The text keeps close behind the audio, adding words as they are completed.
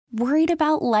Worried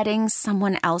about letting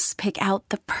someone else pick out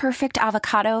the perfect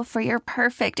avocado for your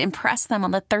perfect impress them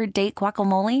on the third date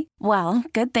guacamole? Well,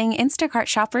 good thing Instacart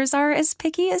shoppers are as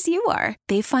picky as you are.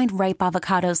 They find ripe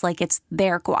avocados like it's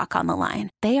their guac on the line.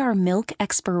 They are milk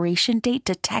expiration date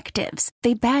detectives.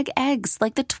 They bag eggs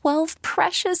like the 12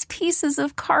 precious pieces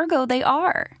of cargo they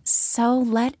are. So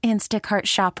let Instacart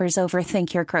shoppers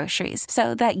overthink your groceries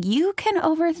so that you can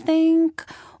overthink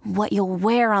what you'll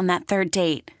wear on that third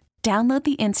date. Download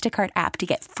the Instacart app to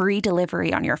get free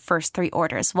delivery on your first 3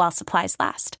 orders while supplies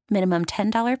last. Minimum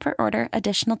 $10 per order.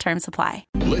 Additional terms apply.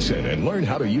 Listen and learn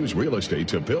how to use real estate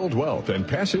to build wealth and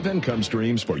passive income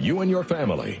streams for you and your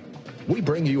family. We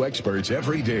bring you experts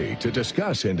every day to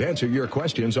discuss and answer your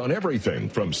questions on everything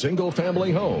from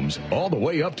single-family homes all the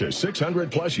way up to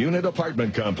 600-plus unit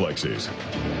apartment complexes.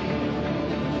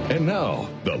 And now,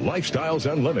 the Lifestyles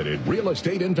Unlimited Real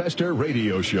Estate Investor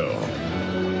Radio Show.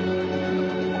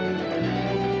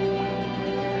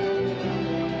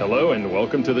 Hello and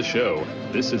welcome to the show.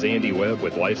 This is Andy Webb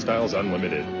with Lifestyles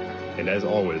Unlimited. And as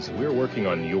always, we're working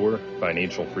on your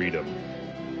financial freedom.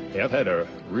 Hey, I've had a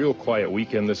real quiet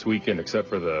weekend this weekend, except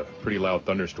for the pretty loud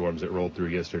thunderstorms that rolled through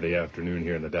yesterday afternoon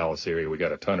here in the Dallas area. We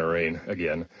got a ton of rain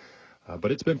again,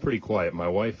 but it's been pretty quiet. My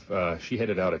wife, she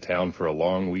headed out of town for a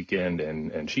long weekend,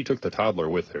 and she took the toddler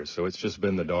with her. So it's just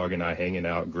been the dog and I hanging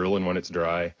out, grilling when it's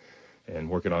dry, and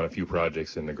working on a few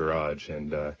projects in the garage.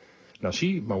 And now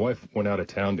my wife went out of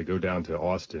town to go down to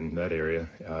Austin, that area,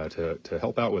 to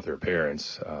help out with her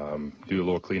parents, do a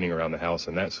little cleaning around the house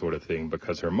and that sort of thing,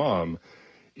 because her mom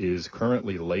is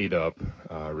currently laid up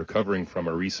recovering from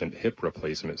a recent hip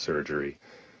replacement surgery.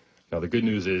 Now, the good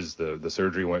news is the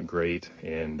surgery went great,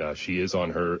 and she is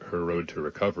on her road to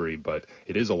recovery, but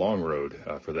it is a long road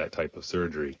for that type of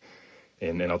surgery.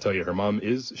 And I'll tell you, her mom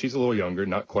she's a little younger,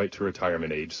 not quite to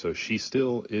retirement age, so she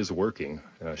still is working.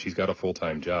 She's got a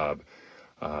full-time job.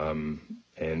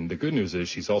 And the good news is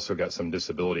she's also got some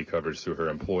disability coverage through her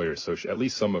employer, so at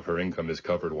least some of her income is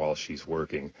covered while she's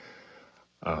working.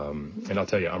 And I'll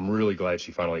tell you, I'm really glad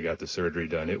she finally got the surgery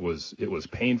done. It was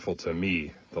painful to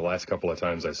me the last couple of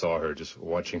times I saw her, just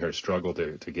watching her struggle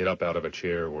to get up out of a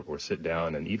chair or sit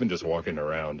down, and even just walking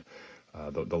around.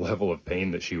 The level of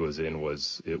pain that she was in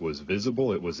was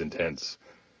visible, it was intense.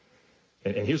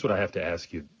 And here's what I have to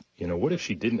ask you. What if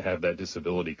she didn't have that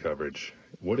disability coverage?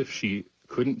 What if she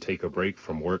couldn't take a break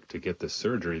from work to get the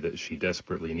surgery that she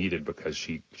desperately needed because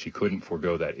she couldn't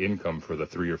forego that income for the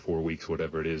 3 or 4 weeks,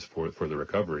 whatever it is, for the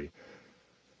recovery?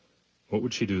 What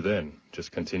would she do then?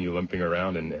 Just continue limping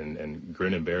around and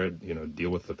grin and bear it, deal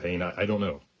with the pain? I don't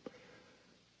know.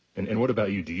 And what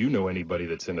about you? Do you know anybody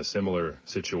that's in a similar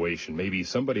situation? Maybe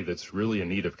somebody that's really in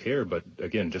need of care, but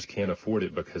again, just can't afford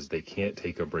it because they can't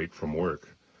take a break from work.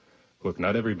 Look,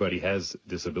 not everybody has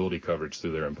disability coverage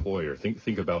through their employer.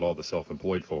 Think about all the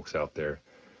self-employed folks out there.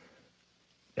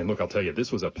 And look, I'll tell you,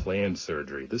 this was a planned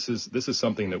surgery. This is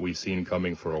something that we've seen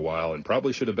coming for a while and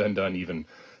probably should have been done even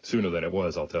sooner than it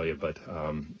was, I'll tell you, but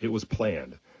it was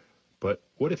planned. But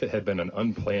what if it had been an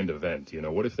unplanned event?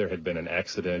 What if there had been an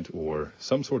accident or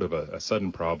some sort of a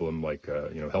sudden problem, like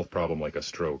health problem, like a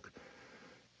stroke?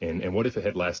 And what if it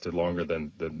had lasted longer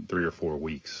than 3 or 4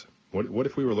 weeks? What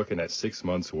if we were looking at 6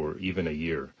 months or even a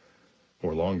year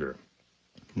or longer?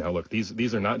 Now, look,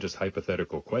 these are not just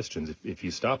hypothetical questions. If you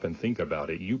stop and think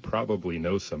about it, you probably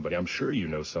know somebody. I'm sure you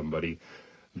know somebody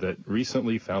that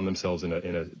recently found themselves in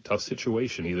a tough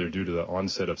situation, either due to the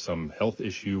onset of some health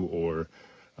issue or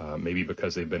maybe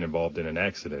because they've been involved in an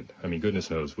accident. I mean,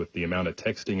 goodness knows, with the amount of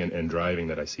texting and driving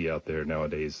that I see out there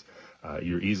nowadays,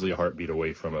 you're easily a heartbeat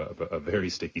away from a very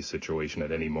sticky situation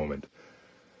at any moment.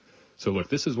 So look,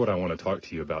 this is what I want to talk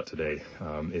to you about today,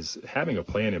 is having a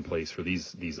plan in place for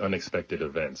these unexpected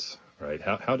events, right?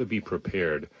 How to be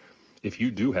prepared if you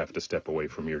do have to step away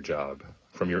from your job,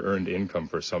 from your earned income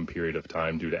for some period of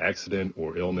time due to accident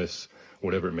or illness,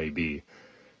 whatever it may be.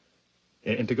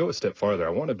 And to go a step farther,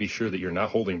 I want to be sure that you're not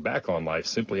holding back on life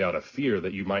simply out of fear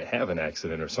that you might have an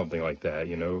accident or something like that.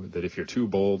 That if you're too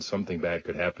bold, something bad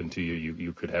could happen to you.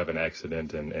 You could have an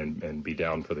accident and be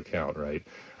down for the count, right?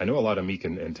 I know a lot of meek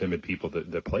and timid people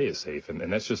that play it safe,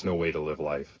 and that's just no way to live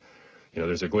life.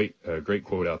 There's a great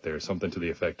quote out there, something to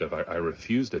the effect of, I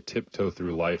refuse to tiptoe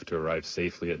through life to arrive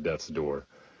safely at death's door.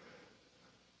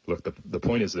 Look, the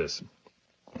point is this.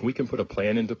 We can put a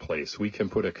plan into place. We can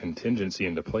put a contingency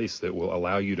into place that will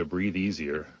allow you to breathe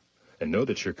easier and know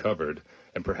that you're covered,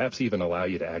 and perhaps even allow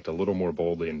you to act a little more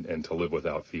boldly and to live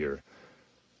without fear.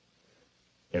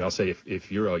 And I'll say,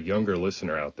 if you're a younger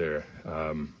listener out there,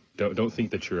 don't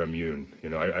think that you're immune.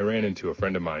 I ran into a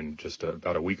friend of mine just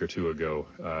about a week or two ago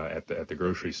at the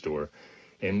grocery store,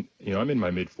 And, I'm in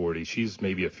my mid-40s. She's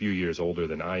maybe a few years older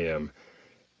than I am.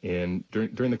 And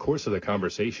during the course of the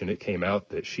conversation, it came out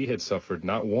that she had suffered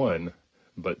not one,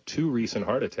 but 2 recent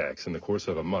heart attacks in the course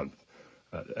of a month.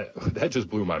 That just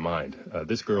blew my mind.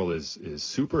 This girl is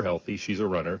super healthy. She's a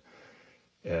runner.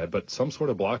 But some sort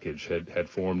of blockage had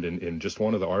formed in just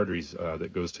one of the arteries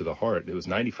that goes to the heart. It was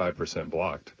 95%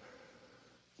 blocked.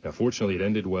 Now, fortunately, it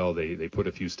ended well. They put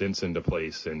a few stents into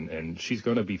place, and she's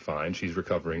going to be fine. She's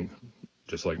recovering,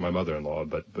 just like my mother-in-law.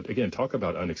 But again, talk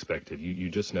about unexpected. You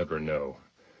just never know.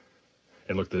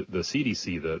 And look, the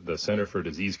CDC, the Center for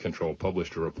Disease Control,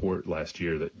 published a report last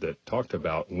year that talked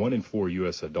about 1 in 4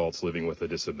 U.S. adults living with a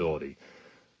disability.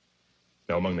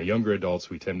 Now, among the younger adults,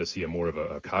 we tend to see more of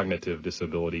a cognitive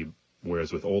disability,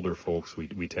 whereas with older folks,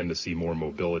 we tend to see more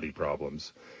mobility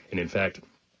problems. And in fact,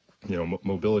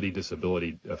 mobility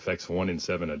disability affects 1 in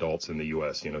 7 adults in the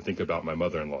U.S. Think about my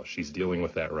mother-in-law. She's dealing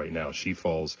with that right now. She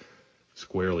falls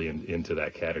squarely into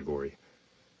that category.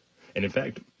 And in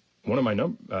fact, one of my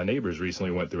neighbors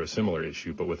recently went through a similar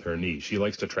issue, but with her knee. She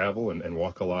likes to travel and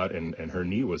walk a lot, and her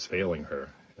knee was failing her.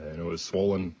 And it was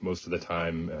swollen most of the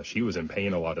time. She was in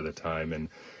pain a lot of the time. And,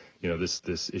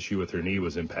 this issue with her knee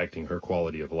was impacting her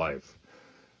quality of life.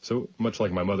 So much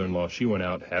like my mother-in-law, she went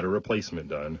out, had a replacement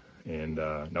done. And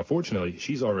now, fortunately,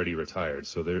 she's already retired.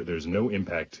 So there's no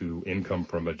impact to income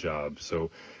from a job.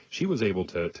 So she was able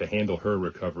to handle her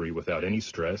recovery without any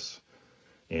stress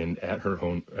and at her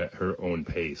own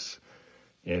pace.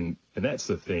 And that's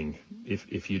the thing.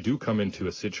 If you do come into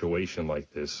a situation like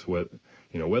this,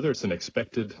 whether it's an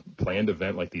expected planned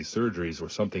event like these surgeries or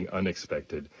something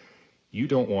unexpected, you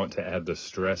don't want to add the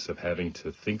stress of having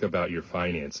to think about your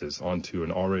finances onto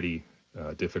an already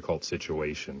difficult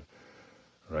situation,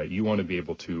 right? You want to be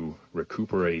able to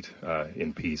recuperate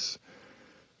in peace.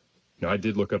 Now, I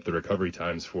did look up the recovery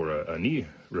times for a knee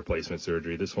replacement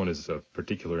surgery. This one is of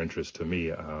particular interest to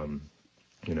me.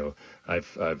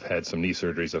 I've had some knee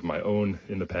surgeries of my own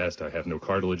in the past. I have no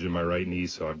cartilage in my right knee,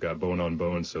 so I've got bone on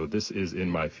bone. So this is in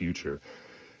my future.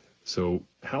 So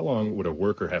how long would a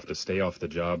worker have to stay off the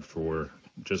job for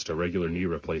just a regular knee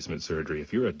replacement surgery?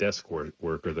 If you're a desk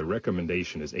worker, the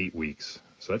recommendation is 8 weeks.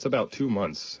 So that's about 2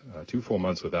 months, 2 full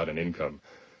months without an income.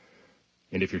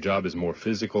 And if your job is more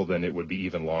physical, then it would be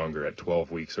even longer at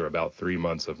 12 weeks or about 3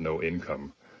 months of no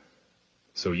income.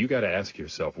 So you got to ask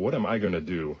yourself, what am I going to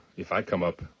do if I come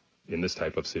up in this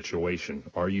type of situation?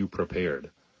 Are you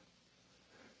prepared?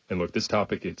 And look, this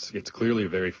topic, it's clearly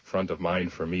very front of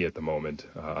mind for me at the moment.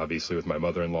 Obviously, with my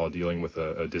mother-in-law dealing with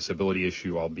a disability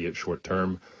issue, albeit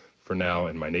short-term for now,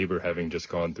 and my neighbor having just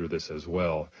gone through this as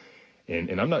well.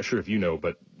 And I'm not sure if you know,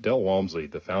 but Del Walmsley,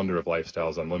 the founder of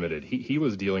Lifestyles Unlimited, he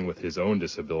was dealing with his own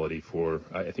disability for,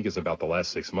 I think it's about the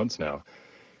last 6 months now.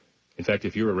 In fact,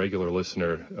 if you're a regular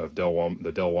listener of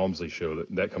the Del Walmsley show,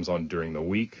 that comes on during the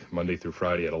week, Monday through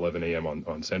Friday at 11 a.m.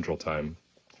 on Central Time.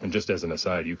 And just as an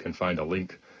aside, you can find a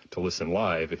link to listen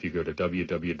live if you go to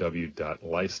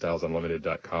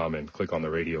www.lifestylesunlimited.com and click on the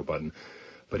radio button.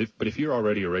 But if you're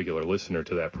already a regular listener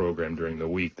to that program during the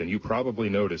week, then you probably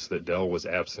noticed that Del was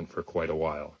absent for quite a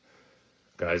while.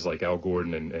 Guys like Al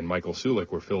Gordon and Michael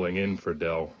Sulik were filling in for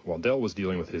Del while Del was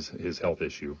dealing with his health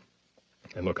issue.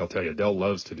 And look, I'll tell you, Del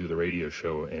loves to do the radio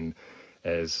show, and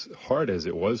as hard as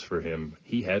it was for him,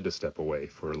 he had to step away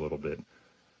for a little bit.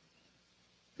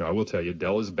 Now, I will tell you,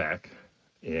 Del is back,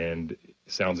 and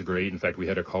sounds great. In fact, we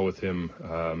had a call with him,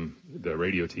 the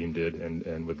radio team did,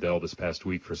 and with Del this past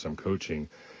week for some coaching.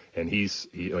 And he,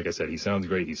 like I said, he sounds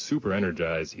great. He's super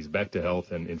energized. He's back to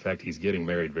health, and in fact, he's getting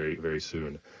married very, very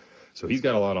soon. So he's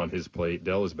got a lot on his plate.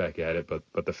 Del is back at it,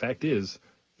 but the fact is,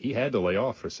 he had to lay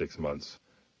off for 6 months.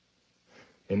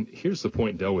 And here's the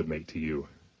point Del would make to you.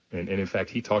 And in fact,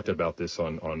 he talked about this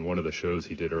on one of the shows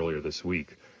he did earlier this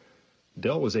week.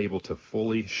 Del was able to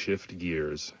fully shift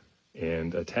gears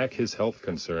and attack his health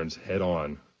concerns head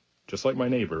on, just like my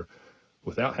neighbor,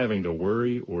 without having to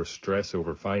worry or stress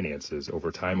over finances,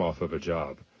 over time off of a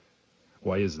job.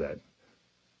 Why is that?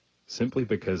 Simply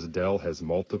because Del has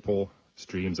multiple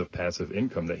streams of passive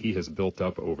income that he has built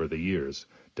up over the years.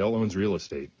 Del owns real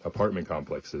estate, apartment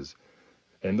complexes,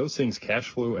 and those things cash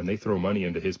flow and they throw money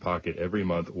into his pocket every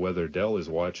month, whether Del is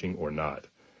watching or not.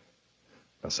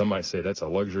 Now, some might say that's a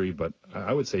luxury, but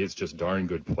I would say it's just darn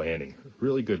good planning,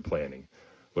 really good planning.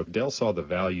 Look, Del saw the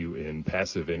value in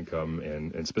passive income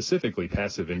and specifically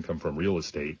passive income from real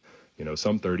estate,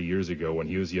 some 30 years ago when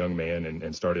he was a young man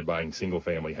and started buying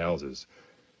single-family houses.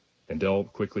 And Del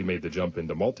quickly made the jump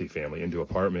into multifamily, into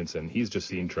apartments, and he's just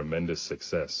seen tremendous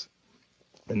success.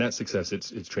 And that success,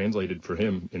 it's translated for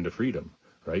him into freedom,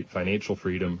 right? Financial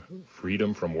freedom,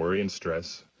 freedom from worry and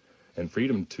stress, and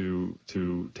freedom to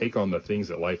take on the things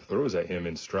that life throws at him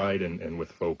in stride and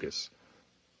with focus.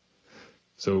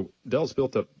 So Dell's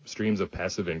built up streams of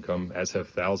passive income, as have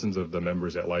thousands of the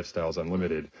members at Lifestyles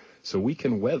Unlimited, so we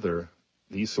can weather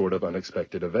these sort of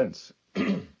unexpected events.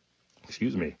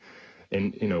 Excuse me.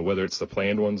 And, whether it's the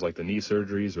planned ones like the knee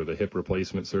surgeries or the hip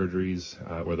replacement surgeries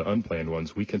or the unplanned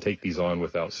ones, we can take these on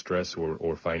without stress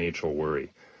or financial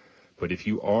worry. But if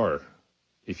you are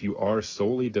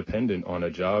solely dependent on a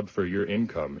job for your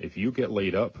income, if you get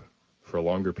laid up for a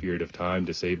longer period of time,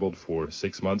 disabled for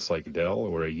 6 months like Dell,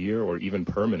 or a year, or even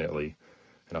permanently,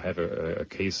 and I'll have a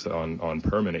case on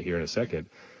permanent here in a second,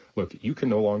 look, you can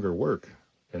no longer work,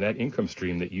 and that income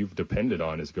stream that you've depended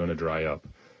on is going to dry up.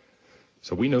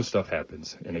 So we know stuff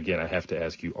happens, and again, I have to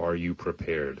ask you, are you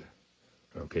prepared?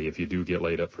 Okay, if you do get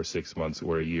laid up for 6 months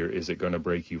or a year, is it going to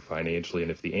break you financially?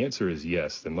 And if the answer is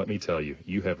yes, then let me tell you,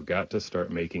 you have got to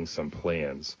start making some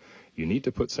plans. You need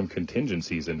to put some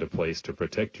contingencies into place to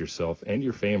protect yourself and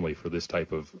your family for this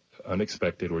type of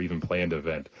unexpected or even planned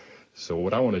event. So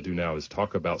what I want to do now is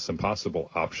talk about some possible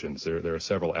options. There are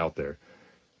several out there.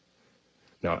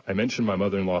 Now, I mentioned my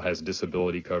mother-in-law has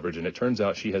disability coverage, and it turns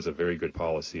out she has a very good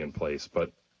policy in place.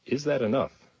 But is that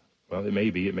enough? Well, it may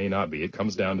be, it may not be. It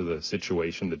comes down to the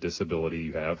situation, the disability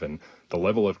you have, and the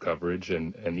level of coverage,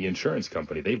 and the insurance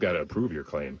company. They've got to approve your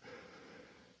claim.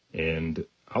 And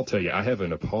I'll tell you, I have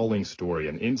an appalling story,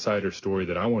 an insider story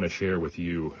that I want to share with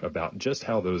you about just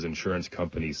how those insurance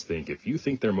companies think. If you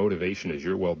think their motivation is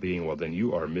your well-being, well, then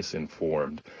you are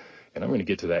misinformed. And I'm going to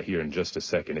get to that here in just a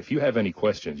second. If you have any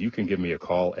questions, you can give me a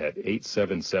call at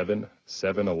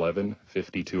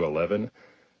 877-711-5211.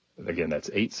 Again, that's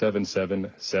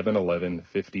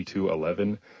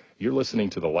 877-711-5211. You're listening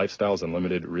to the Lifestyles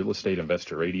Unlimited Real Estate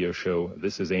Investor Radio Show.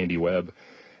 This is Andy Webb.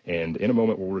 And in a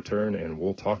moment, we'll return and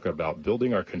we'll talk about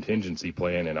building our contingency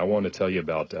plan. And I want to tell you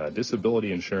about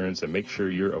disability insurance and make sure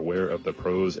you're aware of the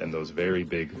pros and those very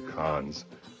big cons.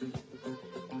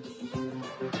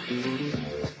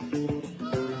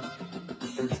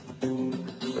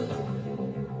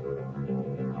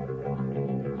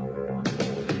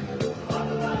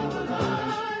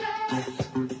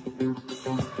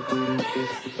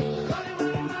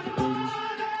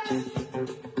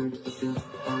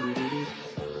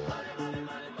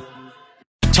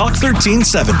 Talk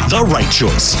 1370, the right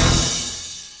choice.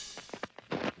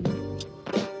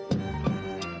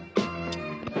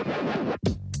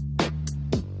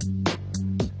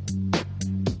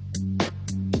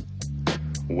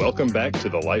 Welcome back to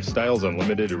the Lifestyles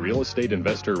Unlimited Real Estate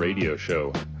Investor Radio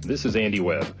Show. This is Andy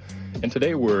Webb, and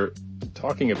today we're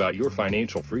talking about your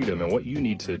financial freedom and what you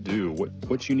need to do,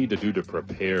 what you need to do to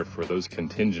prepare for those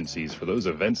contingencies, for those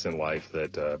events in life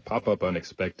that pop up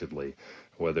unexpectedly,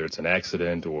 whether it's an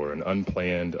accident or an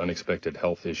unplanned, unexpected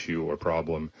health issue or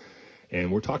problem.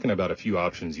 And we're talking about a few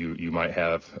options you might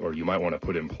have or you might want to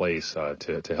put in place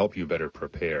to help you better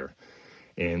prepare.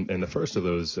 And the first of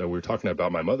those, we're talking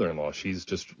about my mother-in-law. She's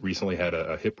just recently had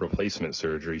a hip replacement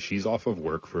surgery. She's off of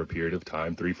work for a period of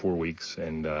time, 3-4 weeks,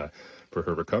 and for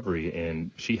her recovery, and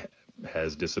she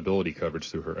has disability coverage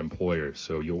through her employer.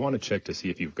 So you'll want to check to see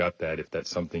if you've got that, if that's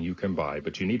something you can buy.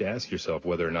 But you need to ask yourself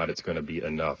whether or not it's going to be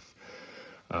enough.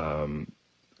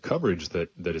 Coverage that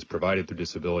is provided through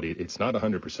disability, it's not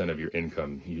 100% of your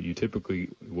income. You typically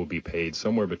will be paid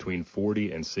somewhere between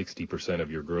 40 and 60%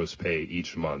 of your gross pay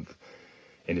each month.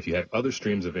 And if you have other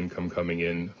streams of income coming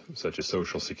in, such as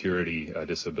Social Security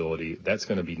disability, that's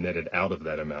going to be netted out of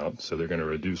that amount. So they're going to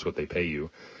reduce what they pay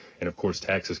you. And of course,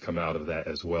 taxes come out of that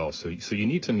as well. So you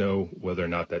need to know whether or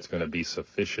not that's going to be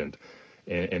sufficient.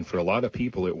 And for a lot of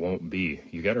people, it won't be.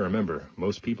 You got to remember,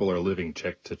 most people are living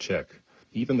check to check.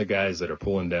 Even the guys that are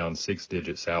pulling down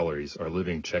 6-digit salaries are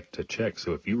living check to check.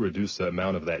 So if you reduce the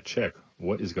amount of that check,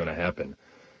 what is going to happen?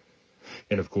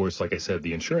 And of course, like I said,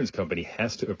 the insurance company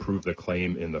has to approve the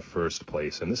claim in the first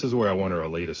place. And this is where I want to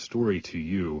relate a story to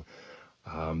you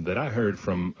that I heard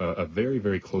from a very,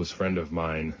 very close friend of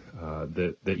mine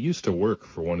that used to work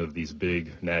for one of these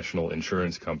big national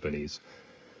insurance companies.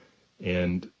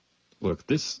 And look,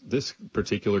 this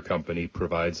particular company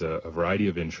provides a variety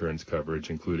of insurance coverage,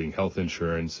 including health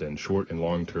insurance and short and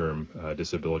long-term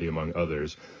disability, among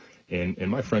others. And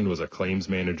my friend was a claims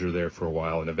manager there for a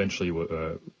while and eventually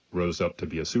rose up to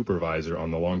be a supervisor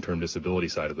on the long-term disability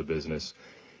side of the business.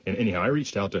 And anyhow, I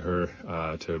reached out to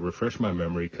her to refresh my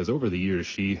memory because over the years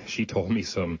she told me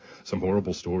some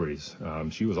horrible stories.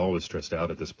 She was always stressed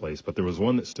out at this place, but there was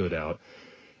one that stood out,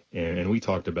 and we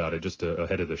talked about it just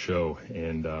ahead of the show.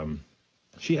 And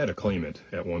she had a claimant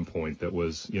at one point that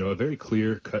was, a very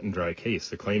clear, cut and dry case.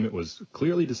 The claimant was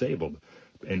clearly disabled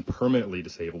and permanently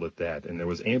disabled at that, and there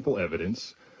was ample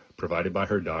evidence provided by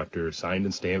her doctor, signed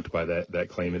and stamped by that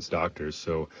claimant's doctors.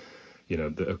 So,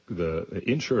 the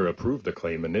insurer approved the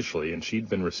claim initially, and she'd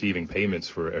been receiving payments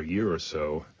for a year or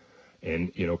so.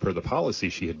 And, per the policy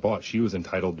she had bought, she was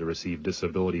entitled to receive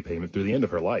disability payment through the end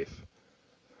of her life.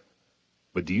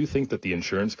 But do you think that the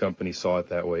insurance company saw it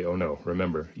that way? Oh, no.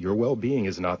 Remember, your well-being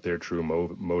is not their true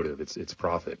motive. It's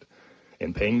profit.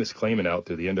 And paying this claimant out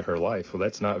through the end of her life, well,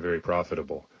 that's not very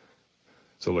profitable.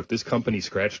 So, look, this company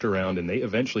scratched around, and they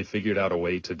eventually figured out a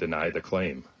way to deny the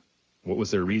claim. What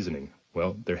was their reasoning?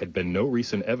 Well, there had been no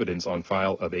recent evidence on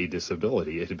file of a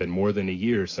disability. It had been more than a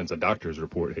year since a doctor's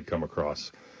report had come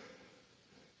across.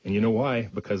 And you know why?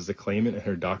 Because the claimant and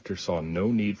her doctor saw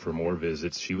no need for more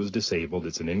visits. She was disabled.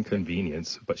 It's an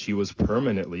inconvenience, but she was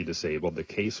permanently disabled. The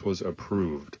case was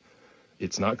approved.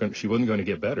 She wasn't going to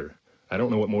get better. I don't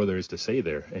know what more there is to say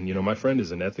there. And, my friend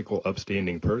is an ethical,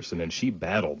 upstanding person, and she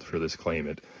battled for this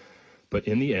claimant. But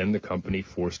in the end, the company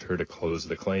forced her to close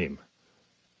the claim.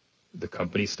 The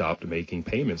company stopped making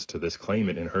payments to this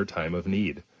claimant in her time of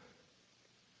need.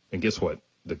 And guess what?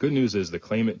 The good news is the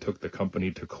claimant took the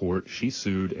company to court. She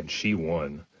sued, and she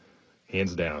won,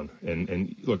 hands down.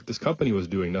 And look, this company was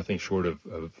doing nothing short of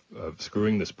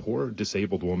screwing this poor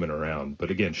disabled woman around. But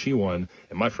again, she won,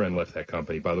 and my friend left that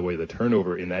company. By the way, the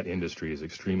turnover in that industry is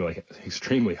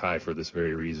extremely high for this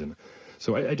very reason.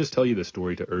 So I just tell you this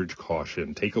story to urge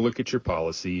caution. Take a look at your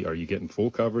policy. Are you getting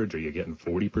full coverage? Are you getting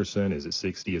 40%? Is it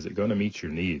 60%? Is it going to meet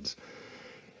your needs?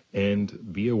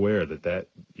 And be aware that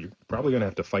you're probably going to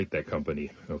have to fight that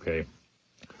company, okay?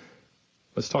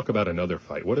 Let's talk about another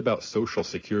fight. What about Social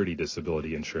Security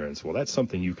disability insurance? Well, that's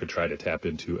something you could try to tap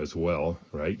into as well,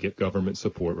 right? Get government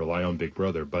support, rely on Big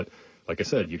Brother. But like I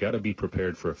said, you got to be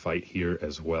prepared for a fight here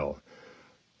as well.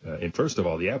 And first of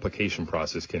all, the application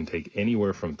process can take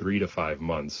anywhere from 3 to 5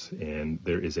 months, and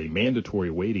there is a mandatory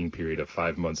waiting period of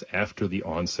 5 months after the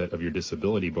onset of your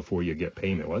disability before you get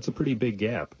payment. Well, that's a pretty big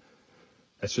gap.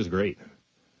 That's just great.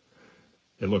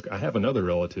 And look, I have another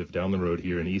relative down the road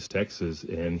here in East Texas,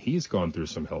 and he's gone through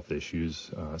some health issues.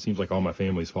 Seems like all my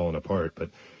family's fallen apart, but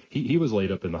he was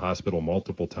laid up in the hospital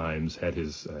multiple times, had I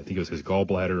think it was his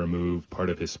gallbladder removed,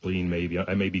 part of his spleen maybe.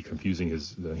 I may be confusing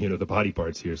the body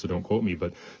parts here, so don't quote me.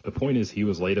 But the point is he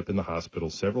was laid up in the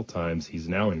hospital several times. He's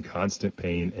now in constant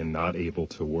pain and not able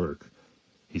to work.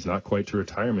 He's not quite to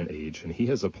retirement age, and he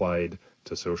has applied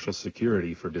to Social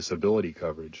Security for disability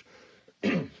coverage.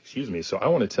 Excuse me. So I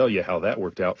want to tell you how that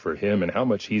worked out for him and how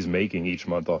much he's making each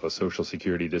month off of Social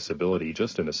Security disability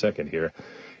just in a second here.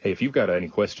 Hey, if you've got any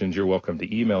questions, you're welcome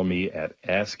to email me at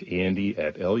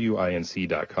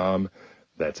askandy@luinc.com.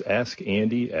 That's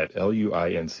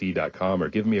askandy@luinc.com, or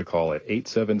give me a call at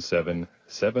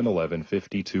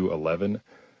 877-711-5211.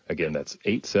 Again, that's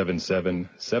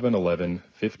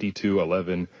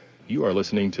 877-711-5211. You are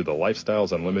listening to the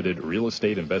Lifestyles Unlimited Real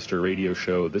Estate Investor Radio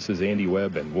Show. This is Andy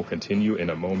Webb, and we'll continue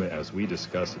in a moment as we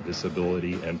discuss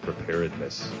disability and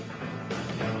preparedness.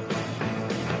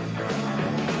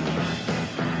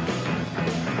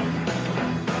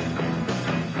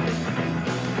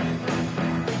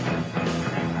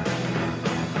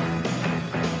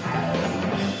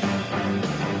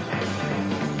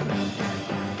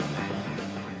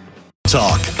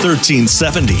 Talk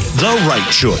 1370, the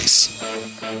right choice.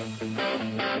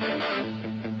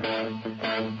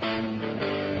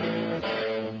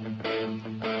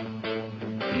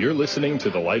 You're listening to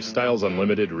the Lifestyles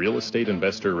Unlimited Real Estate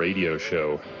Investor Radio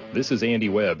Show. This is Andy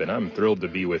Webb, and I'm thrilled to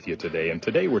be with you today. And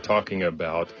today we're talking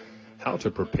about how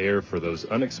to prepare for those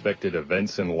unexpected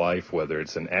events in life, whether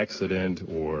it's an accident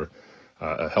or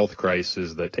a health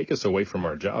crisis that take us away from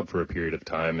our job for a period of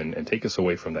time and take us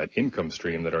away from that income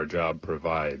stream that our job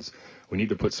provides. We need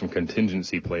to put some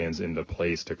contingency plans into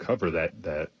place to cover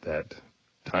that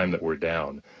time that we're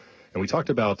down. And we talked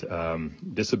about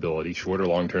disability, short or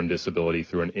long-term disability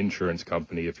through an insurance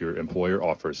company if your employer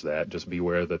offers that. Just be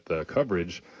aware that the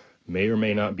coverage may or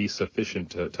may not be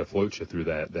sufficient to float you through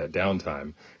that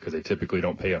downtime, because they typically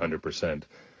don't pay 100%.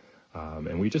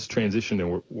 And we just transitioned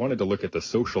and wanted to look at the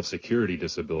Social Security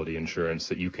disability insurance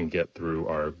that you can get through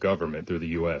our government, through the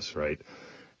U.S., right?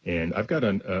 And I've got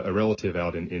a relative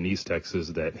out in East Texas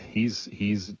that he's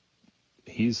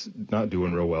not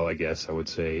doing real well, I guess I would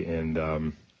say,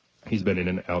 and he's been in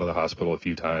and out of the hospital a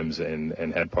few times and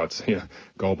had parts,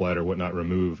 gallbladder, whatnot,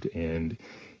 removed, and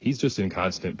he's just in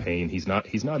constant pain. He's not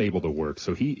able to work,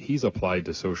 so he's applied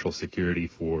to Social Security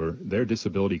for their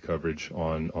disability coverage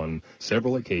on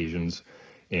several occasions,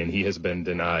 and he has been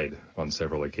denied on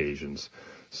several occasions.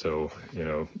 So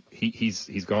he's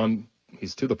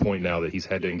to the point now that he's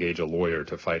had to engage a lawyer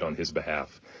to fight on his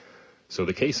behalf. So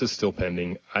the case is still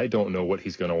pending. I don't know what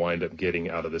he's going to wind up getting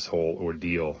out of this whole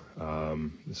ordeal.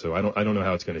 So I don't know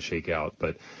how it's going to shake out.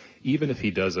 But even if he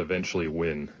does eventually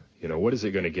win, what is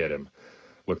it going to get him?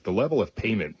 Look, the level of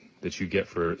payment that you get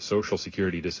for Social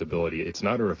Security disability, it's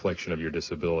not a reflection of your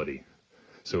disability.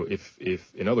 So if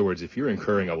in other words, if you're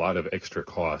incurring a lot of extra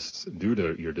costs due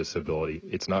to your disability,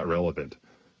 it's not relevant.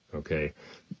 Okay.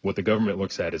 What the government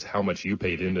looks at is how much you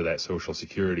paid into that Social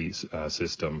Security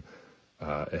system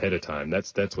ahead of time.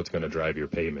 That's what's going to drive your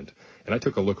payment. And I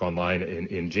took a look online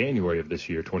in January of this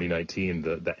year, 2019,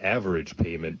 the average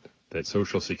payment that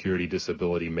Social Security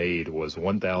disability made was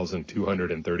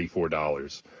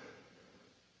 $1,234.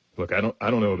 Look, I don't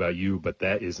know about you, but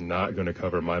that is not going to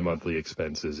cover my monthly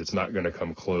expenses. It's not going to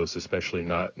come close, especially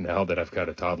not now that I've got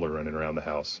a toddler running around the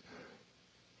house.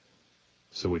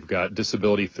 So we've got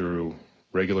disability through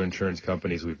regular insurance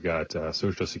companies. We've got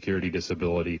Social Security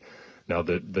disability. Now,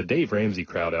 the Dave Ramsey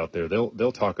crowd out there,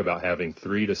 they'll talk about having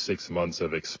 3 to 6 months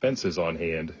of expenses on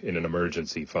hand in an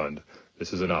emergency fund.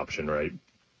 This is an option, right?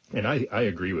 And I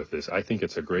agree with this. I think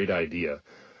it's a great idea.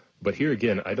 But here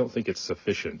again, I don't think it's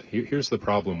sufficient. Here's the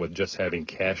problem with just having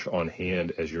cash on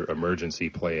hand as your emergency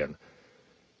plan.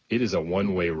 It is a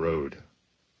one-way road.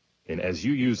 And as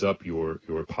you use up your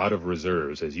pot of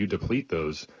reserves, as you deplete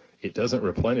those, it doesn't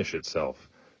replenish itself.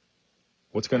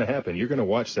 What's going to happen? You're going to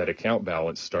watch that account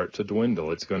balance start to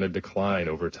dwindle. It's going to decline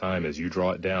over time as you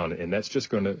draw it down, and that's just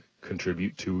going to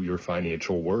contribute to your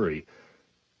financial worry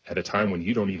at a time when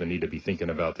you don't even need to be thinking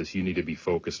about this. You need to be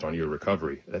focused on your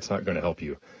recovery. That's not going to help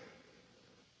you.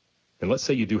 And let's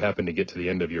say you do happen to get to the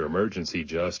end of your emergency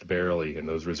just barely, and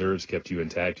those reserves kept you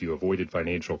intact. You avoided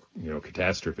financial,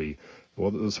 catastrophe.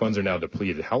 Well, those funds are now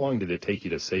depleted. How long did it take you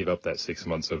to save up that 6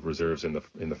 months of reserves in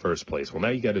the first place? Well, now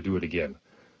you got to do it again.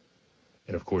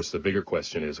 And of course, the bigger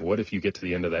question is, what if you get to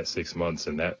the end of that 6 months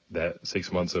and that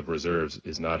 6 months of reserves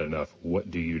is not enough?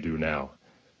 What do you do now?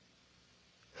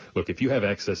 Look, if you have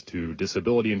access to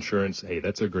disability insurance, hey,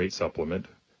 that's a great supplement.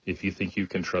 If you think you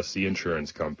can trust the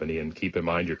insurance company, and keep in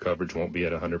mind your coverage won't be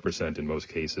at 100% in most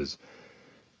cases.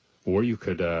 Or you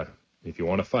could, if you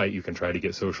want to fight, you can try to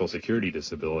get Social Security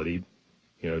disability.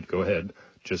 Go ahead.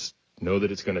 Just know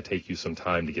that it's going to take you some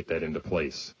time to get that into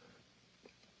place.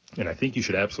 And I think you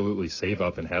should absolutely save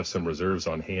up and have some reserves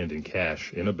on hand in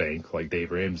cash in a bank like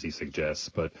Dave Ramsey suggests.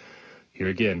 But here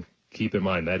again, keep in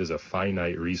mind that is a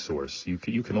finite resource. You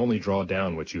can only draw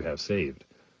down what you have saved.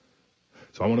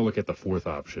 So I want to look at the fourth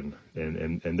option,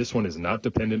 and this one is not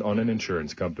dependent on an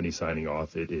insurance company signing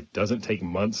off. It doesn't take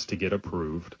months to get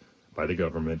approved by the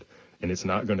government, and it's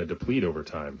not going to deplete over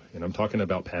time. And I'm talking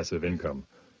about passive income.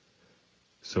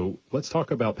 So let's talk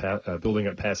about building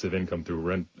up passive income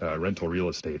through rental real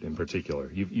estate in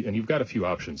particular. You've got a few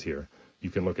options here. You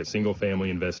can look at single-family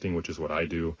investing, which is what I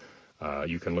do.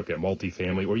 You can look at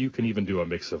multifamily, or you can even do a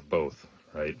mix of both,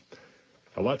 right?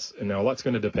 A lot's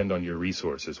going to depend on your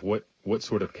resources. What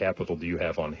sort of capital do you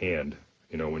have on hand,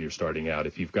 when you're starting out?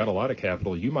 If you've got a lot of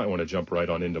capital, you might want to jump right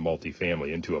on into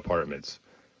multifamily, into apartments.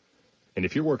 And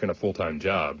if you're working a full-time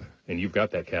job and you've got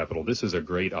that capital, this is a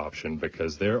great option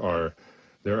because there are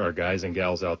guys and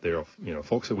gals out there,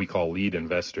 folks that we call lead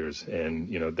investors, and,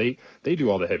 they do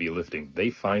all the heavy lifting. They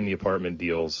find the apartment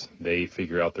deals. They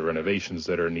figure out the renovations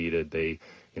that are needed. They,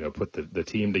 put the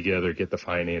team together, get the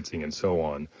financing, and so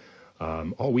on.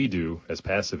 All we do as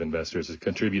passive investors is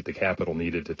contribute the capital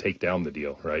needed to take down the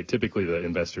deal, right? Typically, the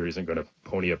investor isn't going to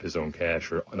pony up his own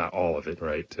cash, or not all of it,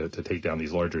 right, to take down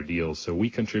these larger deals. So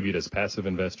we contribute as passive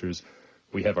investors.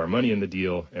 We have our money in the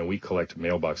deal, and we collect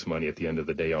mailbox money at the end of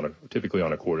the day typically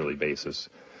on a quarterly basis.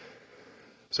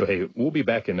 So, hey, we'll be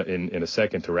back in a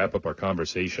second to wrap up our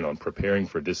conversation on preparing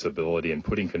for disability and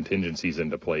putting contingencies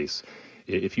into place.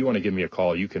 If you want to give me a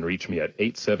call, you can reach me at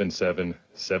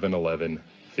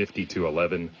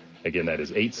 877-711-5211. Again, that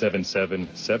is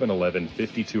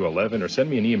 877-711-5211, or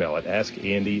send me an email at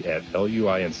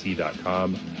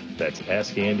askandy@luinc.com. That's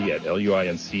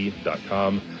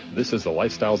askandy@luinc.com. This is the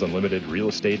Lifestyles Unlimited Real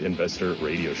Estate Investor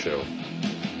Radio Show.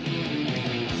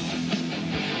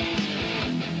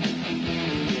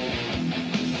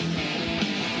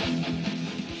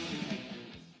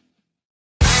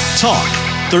 Talk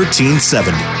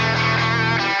 1370.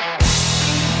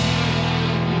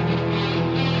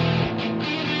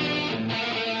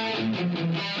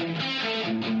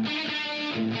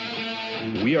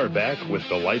 We are back with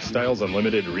the Lifestyles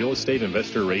Unlimited Real Estate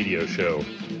Investor Radio Show.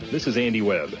 This is Andy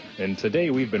Webb, and today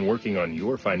we've been working on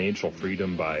your financial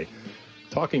freedom by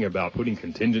talking about putting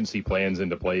contingency plans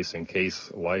into place in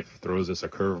case life throws us a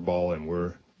curveball and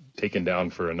we're taken down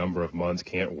for a number of months,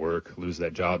 can't work, lose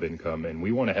that job income, and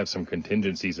we want to have some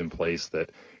contingencies in place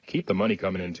that keep the money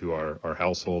coming into our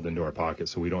household, into our pocket,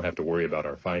 so we don't have to worry about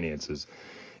our finances.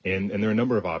 And there are a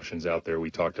number of options out there. We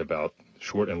talked about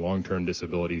short and long-term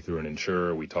disability through an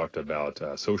insurer. We talked about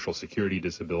Social Security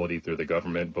disability through the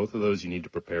government. Both of those you need to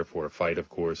prepare for a fight, of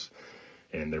course,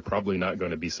 and they're probably not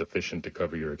going to be sufficient to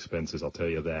cover your expenses, I'll tell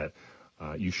you that.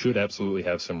 You should absolutely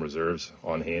have some reserves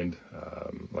on hand.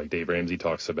 Like Dave Ramsey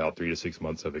talks about 3 to 6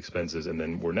 months of expenses. And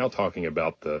then we're now talking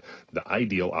about the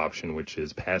ideal option, which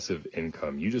is passive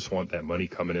income. You just want that money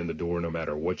coming in the door no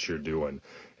matter what you're doing.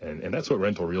 And that's what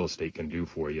rental real estate can do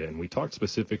for you. And we talked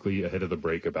specifically ahead of the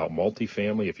break about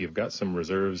multifamily. If you've got some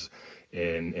reserves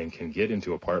and can get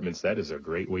into apartments, that is a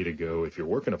great way to go. If you're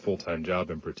working a full-time job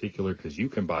in particular, because you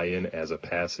can buy in as a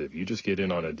passive. You just get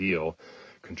in on a deal,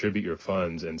 contribute your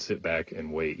funds, and sit back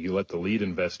and wait. You let the lead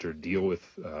investor deal with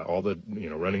all the,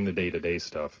 running the day-to-day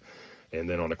stuff, and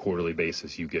then on a quarterly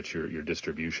basis, you get your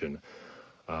distribution.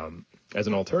 As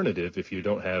an alternative, if you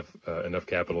don't have enough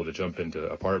capital to jump into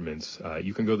apartments,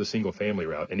 you can go the single-family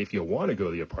route. And if you want to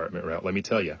go the apartment route, let me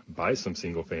tell you, buy some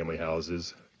single-family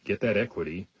houses, get that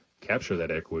equity, capture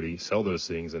that equity, sell those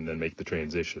things, and then make the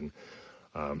transition.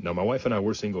 Now, my wife and I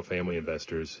were single-family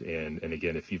investors, and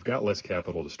again, if you've got less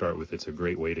capital to start with, it's a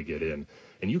great way to get in.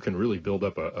 And you can really build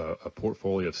up a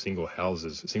portfolio of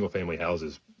single-family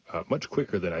houses, much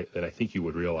quicker than I think you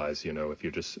would realize, if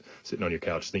you're just sitting on your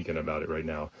couch thinking about it right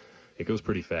now. It goes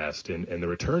pretty fast, and the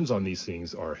returns on these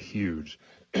things are huge.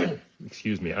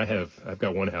 Excuse me. I've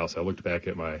got one house. I looked back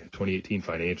at my 2018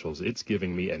 financials. It's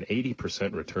giving me an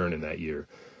 80% return in that year.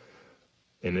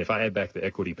 And if I add back the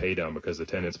equity pay down because the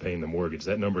tenant's paying the mortgage,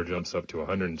 that number jumps up to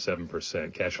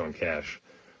 107% cash on cash,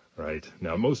 right?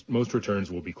 Now, most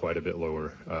returns will be quite a bit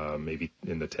lower, maybe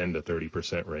in the 10 to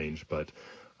 30% range, but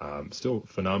still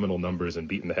phenomenal numbers, and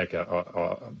beating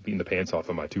the pants off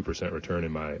of my 2% return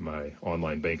in my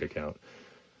online bank account.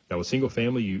 Now, with single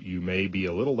family, you may be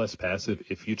a little less passive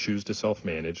if you choose to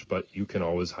self-manage, but you can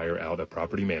always hire out a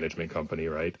property management company,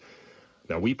 right?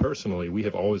 Now, we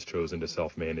have always chosen to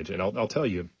self-manage, and I'll tell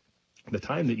you, the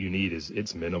time that you need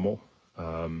it's minimal.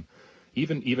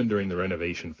 Even during the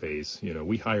renovation phase,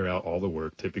 we hire out all the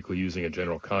work, typically using a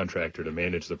general contractor to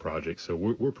manage the project, so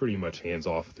we're pretty much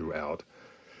hands-off throughout.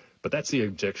 But that's the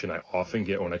objection I often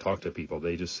get when I talk to people.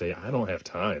 They just say, I don't have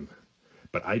time.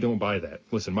 But I don't buy that.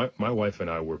 Listen, my wife and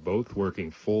I were both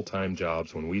working full-time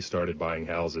jobs when we started buying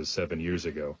houses 7 years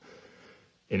ago.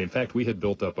 And in fact, we had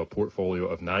built up a portfolio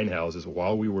of 9 houses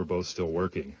while we were both still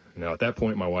working. Now, at that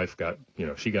point, my wife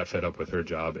she got fed up with her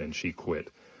job and she quit.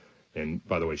 And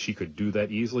by the way, she could do that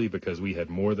easily because we had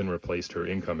more than replaced her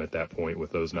income at that point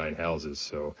with those 9 houses.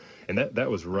 So, and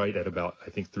that was right at about, I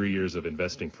think, 3 years of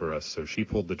investing for us. So she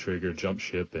pulled the trigger, jumped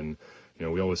ship, and,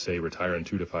 we always say retire in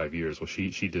 2 to 5 years. Well,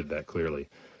 she did that clearly.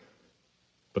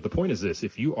 But the point is this: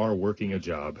 if you are working a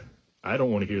job, I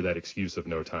don't want to hear that excuse of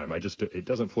no time. It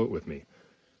doesn't float with me.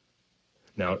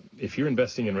 Now, if you're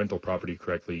investing in rental property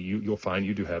correctly, you'll find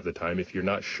you do have the time. If you're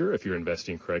not sure if you're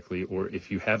investing correctly, or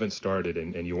if you haven't started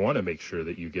and you want to make sure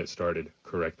that you get started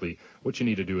correctly, what you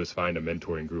need to do is find a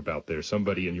mentoring group out there,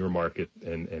 somebody in your market,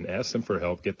 and ask them for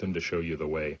help, get them to show you the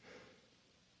way.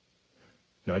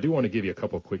 Now, I do want to give you a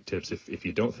couple quick tips. If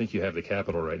you don't think you have the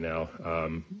capital right now,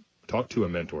 talk to a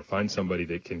mentor. Find somebody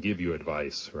that can give you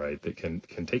advice, right, that can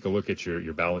take a look at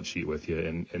your balance sheet with you,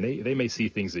 and they may see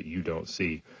things that you don't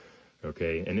see.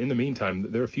 Okay, and in the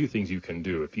meantime, there are a few things you can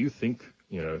do. If you think,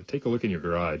 take a look in your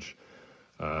garage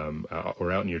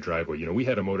or out in your driveway. We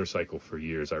had a motorcycle for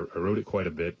years. I rode it quite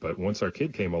a bit, but once our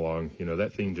kid came along,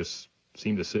 that thing just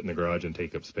seemed to sit in the garage and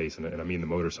take up space, and I mean the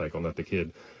motorcycle, not the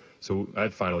kid. So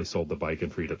I'd finally sold the bike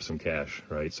and freed up some cash,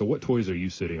 right? So what toys are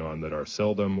you sitting on that are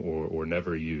seldom or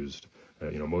never used?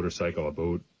 Motorcycle, a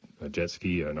boat, a jet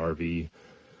ski, an RV,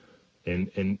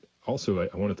 and also, I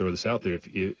want to throw this out there.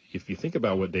 If you think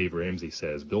about what Dave Ramsey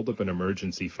says, build up an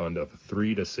emergency fund of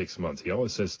 3 to 6 months. He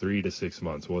always says 3 to 6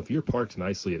 months. Well, if you're parked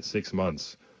nicely at 6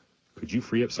 months, could you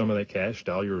free up some of that cash,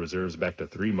 dial your reserves back to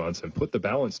 3 months, and put the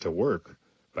balance to work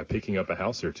by picking up a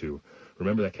house or two?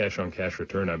 Remember that cash-on-cash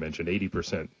return I mentioned,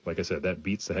 80%. Like I said, that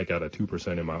beats the heck out of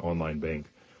 2% in my online bank.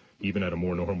 Even at a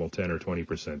more normal 10 or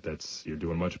 20%, you're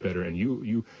doing much better, and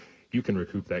you can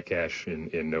recoup that cash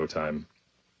in no time.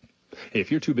 Hey,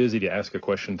 if you're too busy to ask a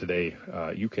question today,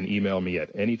 you can email me at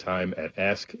any time at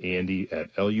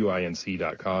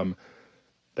askandy@luinc.com.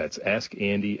 That's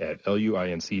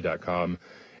askandy@luinc.com.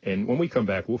 And when we come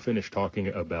back, we'll finish talking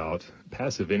about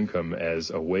passive income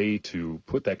as a way to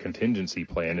put that contingency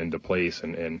plan into place.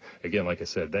 And again, like I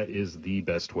said, that is the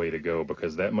best way to go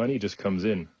because that money just comes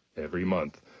in every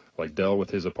month. Like Dell with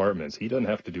his apartments, he doesn't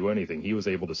have to do anything. He was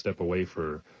able to step away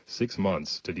for 6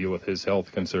 months to deal with his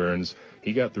health concerns.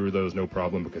 He got through those no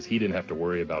problem because he didn't have to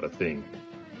worry about a thing.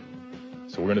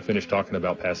 So we're going to finish talking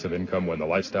about passive income when the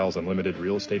Lifestyles Unlimited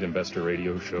Real Estate Investor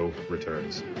Radio Show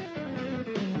returns.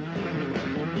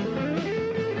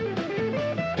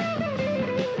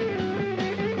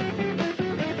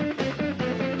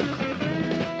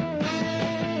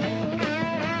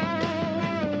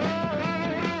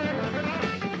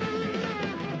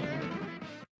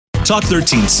 Talk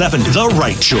 1370, the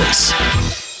right choice.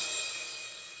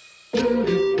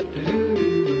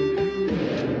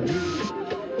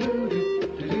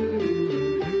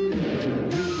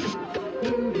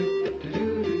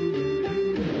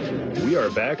 We are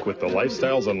back with the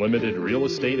Lifestyles Unlimited Real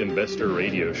Estate Investor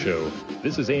Radio Show.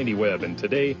 This is Andy Webb, and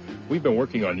today we've been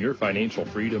working on your financial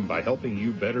freedom by helping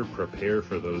you better prepare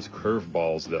for those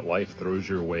curveballs that life throws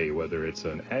your way, whether it's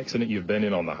an accident you've been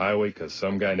in on the highway because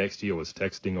some guy next to you was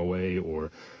texting away, or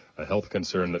a health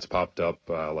concern that's popped up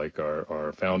like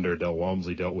our founder, Del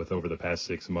Walmsley, dealt with over the past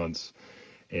 6 months.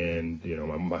 And, you know,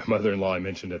 my mother-in-law, I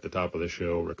mentioned at the top of the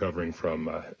show, recovering from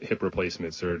hip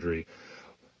replacement surgery.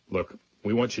 Look,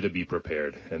 we want you to be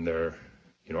prepared, and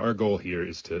our goal here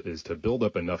is to build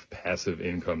up enough passive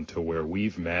income to where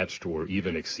we've matched or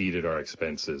even exceeded our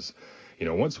expenses. You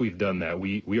know, once we've done that,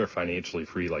 we are financially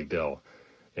free like Dell.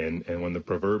 And when the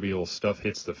proverbial stuff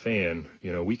hits the fan,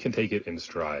 you know, we can take it in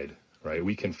stride, right?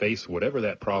 We can face whatever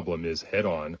that problem is head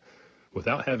on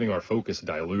without having our focus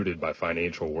diluted by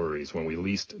financial worries when we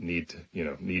least need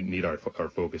our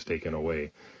focus taken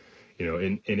away. You know,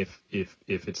 and if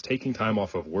it's taking time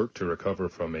off of work to recover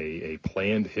from a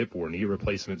planned hip or knee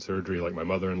replacement surgery like my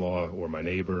mother-in-law or my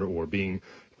neighbor, or being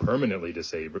permanently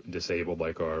disabled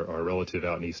like our relative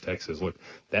out in East Texas, look,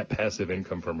 that passive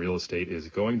income from real estate is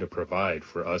going to provide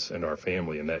for us and our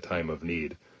family in that time of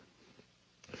need.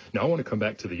 Now, I want to come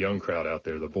back to the young crowd out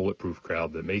there, the bulletproof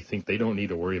crowd that may think they don't need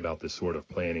to worry about this sort of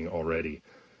planning already.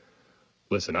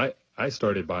 Listen, I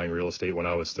started buying real estate when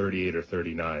I was 38 or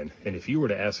 39, and if you were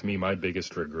to ask me my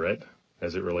biggest regret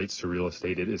as it relates to real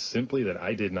estate, it is simply that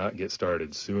I did not get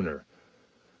started sooner.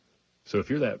 So if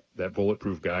you're that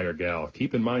bulletproof guy or gal,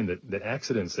 keep in mind that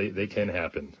accidents, they can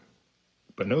happen.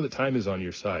 But know that time is on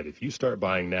your side. If you start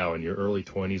buying now in your early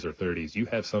 20s or 30s, you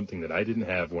have something that I didn't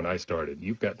have when I started.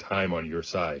 You've got time on your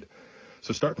side.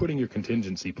 So start putting your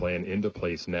contingency plan into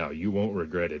place now. You won't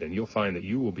regret it, and you'll find that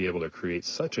you will be able to create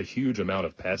such a huge amount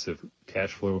of passive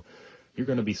cash flow, you're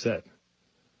going to be set.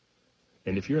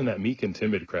 And if you're in that meek and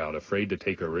timid crowd, afraid to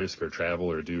take a risk or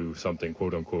travel or do something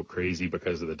quote-unquote crazy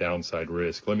because of the downside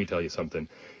risk, let me tell you something.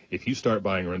 If you start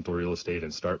buying rental real estate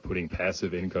and start putting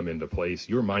passive income into place,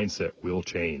 your mindset will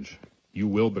change. You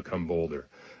will become bolder.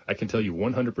 I can tell you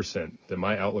 100% that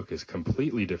my outlook is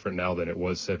completely different now than it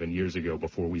was 7 years ago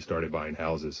before we started buying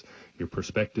houses. Your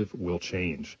perspective will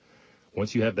change.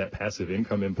 Once you have that passive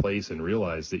income in place and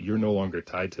realize that you're no longer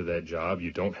tied to that job,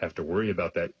 you don't have to worry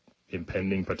about that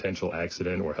impending potential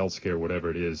accident or health scare, whatever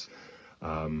it is,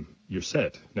 you're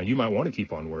set. Now, you might want to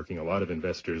keep on working. A lot of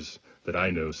investors that I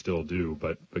know still do,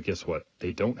 but guess what?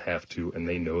 They don't have to, and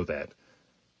they know that.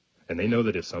 And they know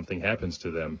that if something happens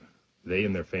to them, they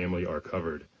and their family are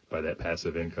covered by that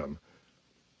passive income.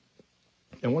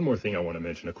 And one more thing I want to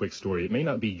mention, a quick story. It may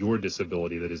not be your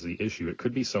disability that is the issue. It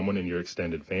could be someone in your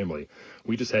extended family.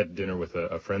 We just had dinner with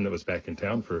a friend that was back in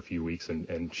town for a few weeks,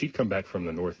 and she'd come back from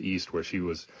the Northeast where she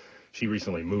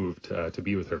recently moved to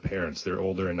be with her parents. They're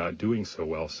older and not doing so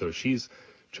well, so she's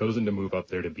chosen to move up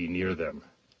there to be near them.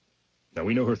 Now,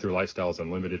 we know her through Lifestyles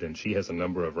Unlimited, and she has a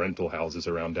number of rental houses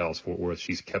around Dallas-Fort Worth.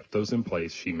 She's kept those in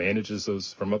place. She manages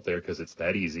those from up there because it's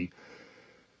that easy.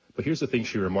 But here's the thing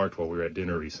she remarked while we were at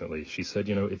dinner recently. She said,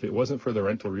 you know, if it wasn't for the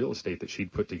rental real estate that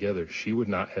she'd put together, she would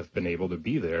not have been able to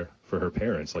be there for her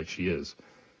parents like she is.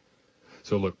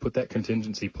 So look, put that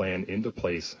contingency plan into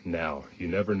place now. You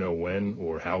never know when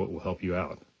or how it will help you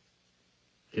out.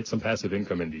 Get some passive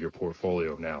income into your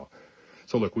portfolio now.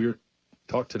 So look, we're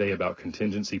talked today about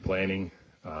contingency planning,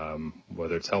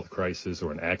 whether it's health crisis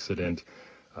or an accident,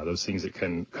 those things that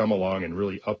can come along and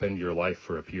really upend your life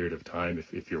for a period of time.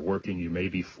 If you're working, you may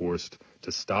be forced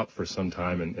to stop for some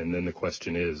time, and then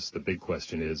the big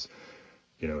question is,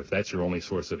 you know, if that's your only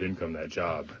source of income, that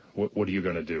job, what are you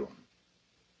going to do?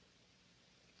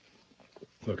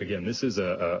 Look, again, this is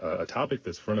a topic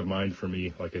that's front of mind for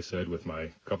me, like I said, with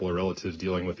my couple of relatives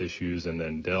dealing with issues, and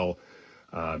then Dell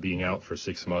being out for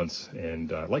 6 months.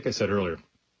 And like I said earlier,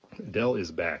 Dell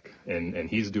is back, and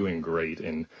he's doing great.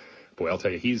 And boy, I'll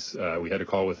tell you, we had a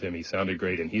call with him. He sounded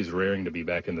great, and he's raring to be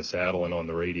back in the saddle and on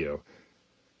the radio.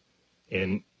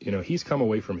 And, he's come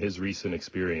away from his recent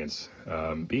experience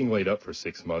being laid up for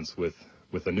 6 months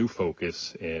with a new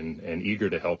focus and eager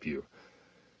to help you.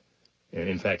 And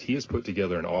in fact, he has put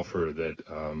together an offer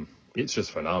that it's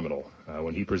just phenomenal.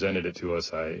 When he presented it to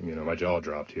us, my jaw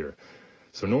dropped here.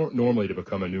 So normally to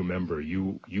become a new member,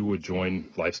 you would join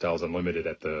Lifestyles Unlimited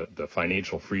at the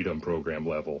Financial Freedom Program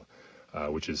level,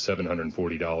 which is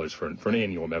 $740 for an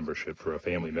annual membership, for a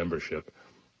family membership.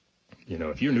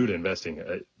 If you're new to investing,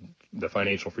 the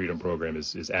Financial Freedom Program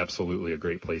is absolutely a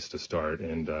great place to start.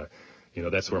 And,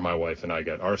 that's where my wife and I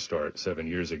got our start 7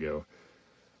 years ago.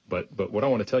 But what I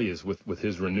want to tell you is with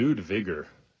his renewed vigor,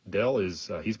 Dell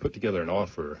he's put together an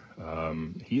offer.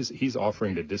 He's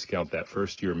offering to discount that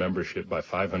first year membership by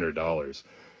 $500.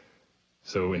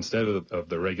 So instead of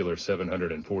the regular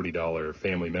 $740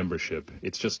 family membership,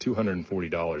 it's just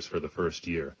 $240 for the first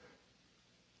year.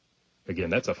 Again,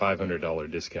 that's a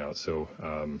 $500 discount. So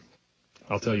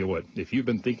I'll tell you what, if you've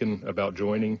been thinking about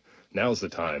joining, now's the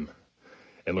time.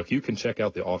 And look, you can check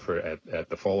out the offer at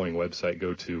the following website.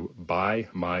 Go to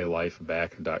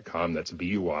buymylifeback.com. That's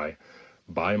BUY.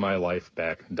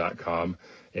 buymylifeback.com,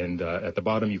 and at the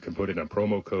bottom you can put in a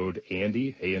promo code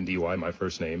Andy, A-N-D-Y, my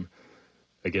first name.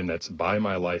 Again, that's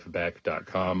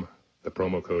buymylifeback.com. The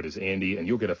promo code is Andy, and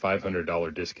you'll get a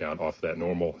 $500 discount off that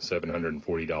normal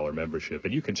 $740 membership.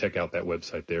 And you can check out that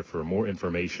website there for more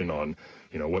information on,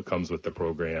 what comes with the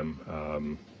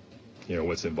program,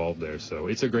 what's involved there. So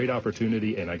it's a great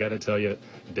opportunity, and I got to tell you,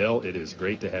 Dell, it is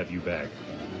great to have you back.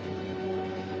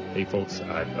 Hey, folks,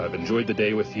 I've enjoyed the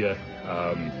day with you.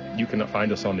 You can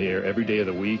find us on the air every day of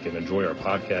the week and enjoy our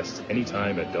podcasts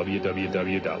anytime at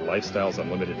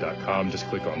www.lifestylesunlimited.com. Just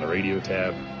click on the radio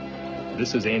tab.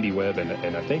 This is Andy Webb,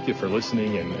 and I thank you for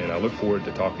listening, and I look forward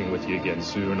to talking with you again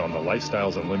soon on the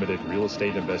Lifestyles Unlimited Real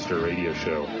Estate Investor Radio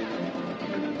Show.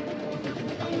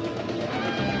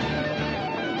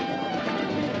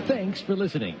 Thanks for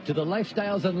listening to the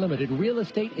Lifestyles Unlimited Real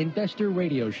Estate Investor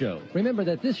Radio Show. Remember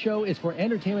that this show is for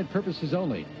entertainment purposes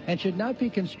only and should not be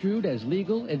construed as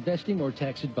legal, investing, or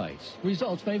tax advice.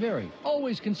 Results may vary.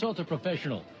 Always consult a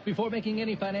professional before making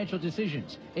any financial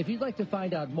decisions. If you'd like to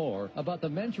find out more about the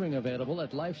mentoring available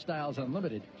at Lifestyles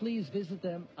Unlimited, please visit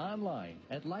them online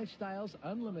at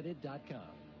lifestylesunlimited.com.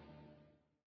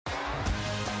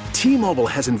 T-Mobile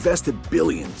has invested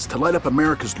billions to light up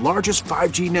America's largest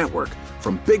 5G network,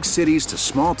 from big cities to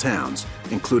small towns,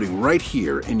 including right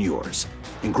here in yours.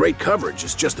 And great coverage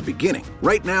is just the beginning.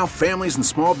 Right now, families and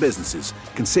small businesses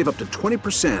can save up to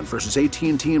 20% versus AT&T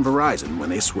and Verizon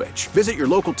when they switch. Visit your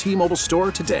local T-Mobile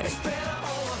store today.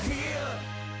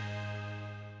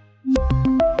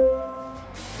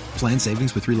 Plan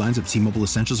savings with 3 lines of T-Mobile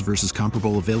Essentials versus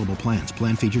comparable available plans.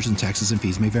 Plan features and taxes and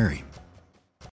fees may vary.